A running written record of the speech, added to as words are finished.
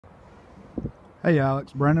Hey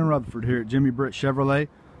Alex, Brandon Rutherford here at Jimmy Britt Chevrolet.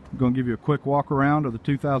 I'm going to give you a quick walk around of the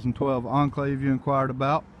 2012 Enclave you inquired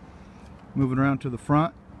about. Moving around to the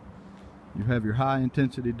front, you have your high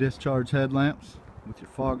intensity discharge headlamps with your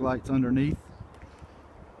fog lights underneath.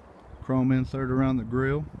 Chrome insert around the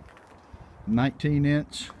grille.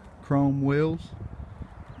 19-inch chrome wheels.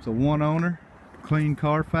 It's a one owner, clean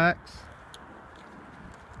Carfax.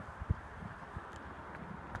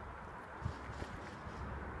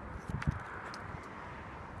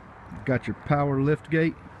 Got your power lift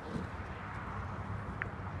gate.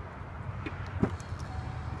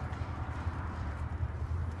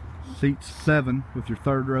 Seats 7 with your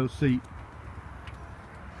third row seat.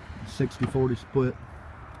 60/40 split.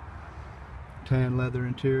 Tan leather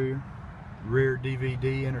interior. Rear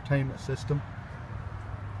DVD entertainment system.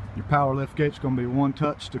 Your power lift gate's going to be one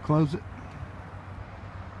touch to close it.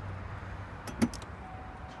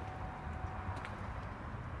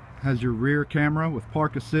 Has your rear camera with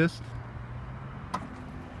park assist,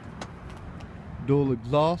 dual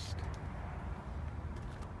exhaust,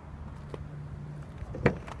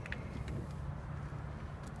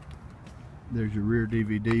 there's your rear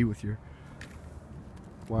DVD with your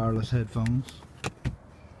wireless headphones,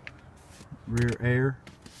 rear air,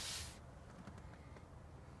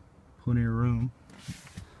 plenty of room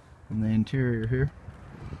in the interior here.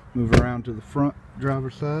 Move around to the front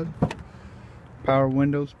driver's side. Power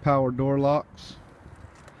windows, power door locks,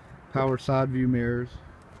 power side view mirrors,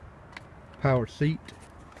 power seat.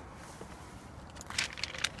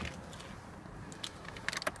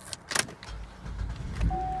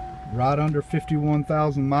 Right under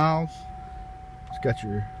 51,000 miles. It's got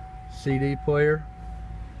your CD player,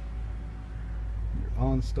 your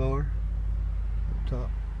OnStar up top,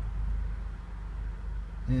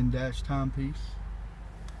 in-dash timepiece.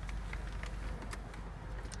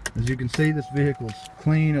 As you can see, this vehicle is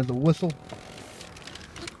clean as a whistle,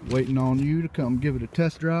 waiting on you to come give it a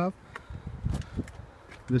test drive.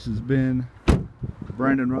 This has been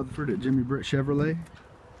Brandon Rutherford at Jimmy Britt Chevrolet,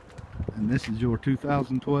 and this is your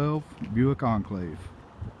 2012 Buick Enclave.